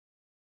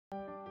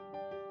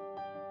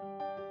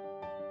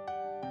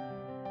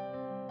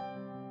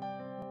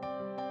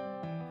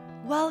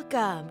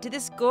Welcome to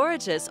this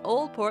gorgeous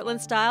old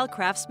Portland-style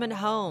craftsman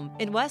home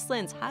in West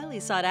Linn's highly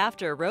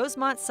sought-after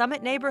Rosemont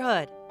Summit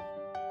neighborhood.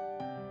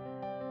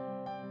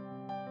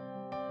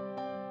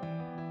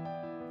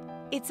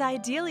 It's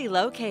ideally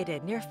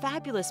located near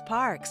fabulous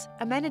parks,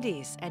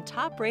 amenities, and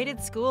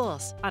top-rated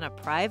schools on a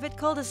private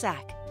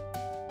cul-de-sac.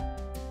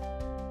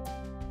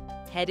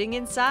 Heading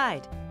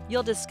inside,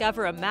 you'll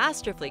discover a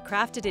masterfully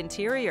crafted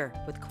interior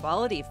with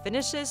quality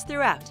finishes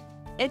throughout.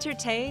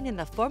 Entertain in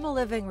the formal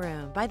living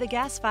room by the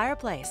gas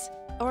fireplace,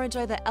 or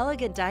enjoy the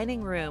elegant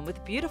dining room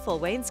with beautiful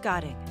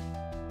wainscoting.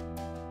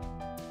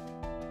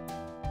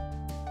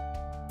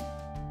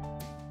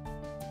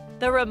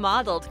 The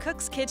remodeled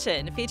cook's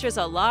kitchen features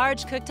a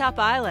large cooktop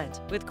island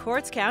with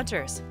quartz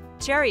counters,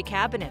 cherry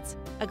cabinets,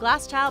 a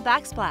glass tile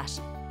backsplash,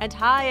 and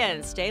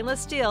high-end stainless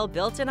steel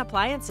built-in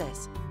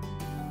appliances.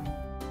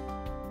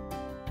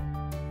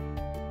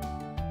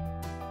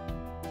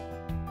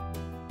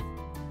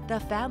 The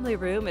family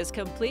room is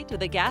complete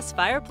with a gas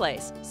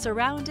fireplace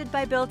surrounded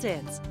by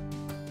built-ins.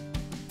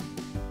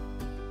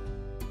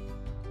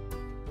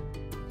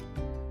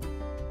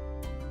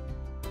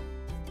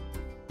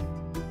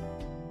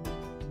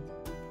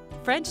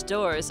 French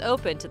doors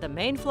open to the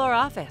main floor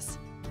office.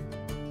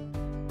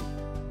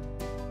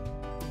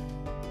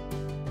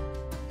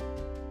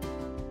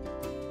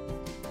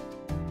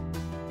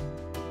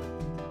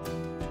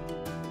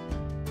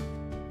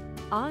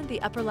 On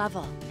the upper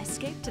level,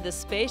 escape to the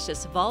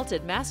spacious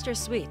vaulted master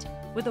suite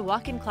with a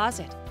walk-in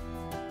closet.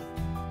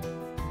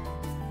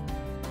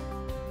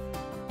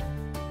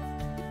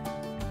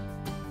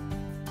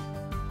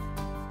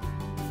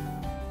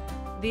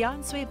 The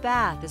ensuite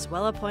bath is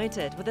well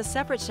appointed with a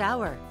separate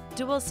shower,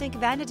 dual sink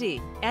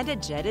vanity, and a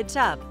jetted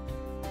tub.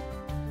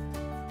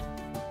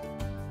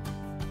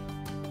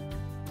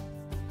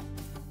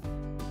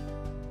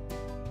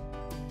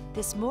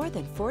 This more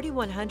than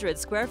 4,100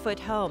 square foot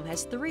home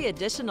has 3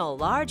 additional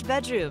large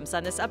bedrooms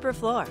on this upper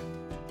floor.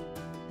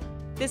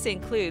 This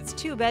includes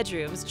 2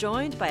 bedrooms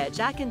joined by a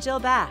Jack and Jill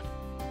bath.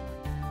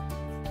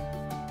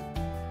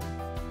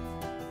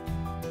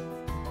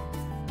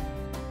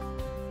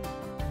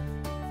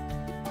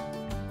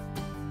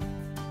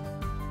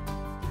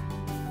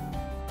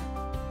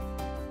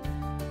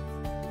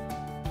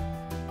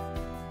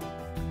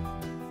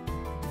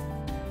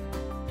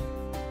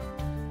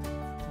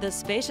 The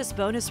spacious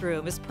bonus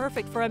room is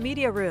perfect for a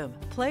media room,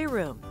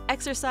 playroom,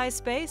 exercise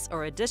space,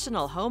 or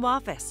additional home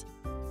office.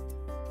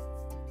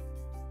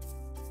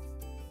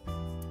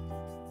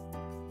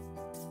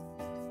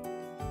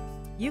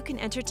 You can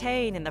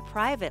entertain in the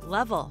private,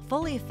 level,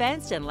 fully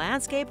fenced and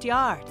landscaped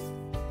yard.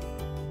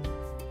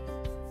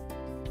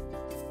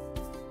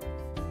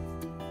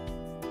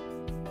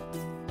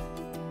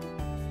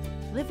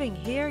 Living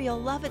here, you'll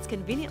love its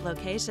convenient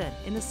location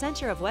in the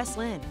center of West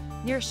Linn,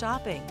 near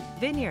shopping,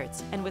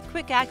 vineyards, and with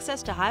quick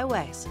access to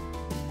highways.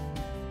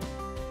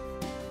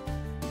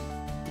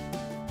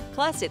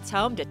 Plus, it's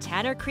home to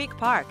Tanner Creek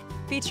Park,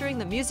 featuring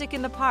the Music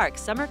in the Park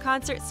Summer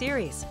Concert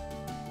Series.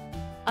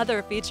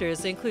 Other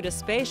features include a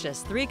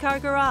spacious 3-car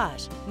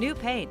garage, new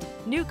paint,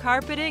 new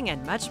carpeting,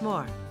 and much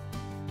more.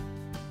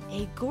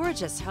 A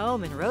gorgeous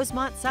home in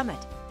Rosemont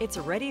Summit. It's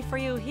ready for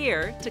you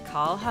here to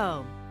call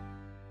home.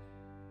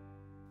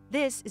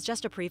 This is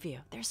just a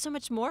preview. There's so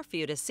much more for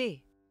you to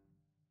see.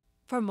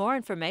 For more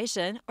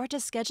information or to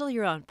schedule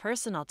your own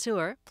personal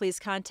tour, please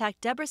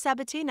contact Debra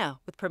Sabatino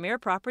with Premier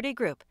Property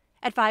Group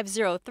at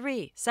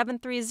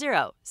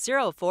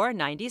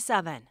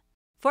 503-730-0497.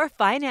 For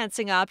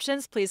financing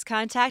options, please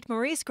contact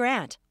Maurice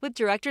Grant with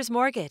Director's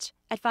Mortgage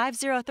at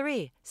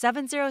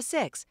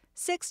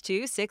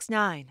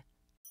 503-706-6269.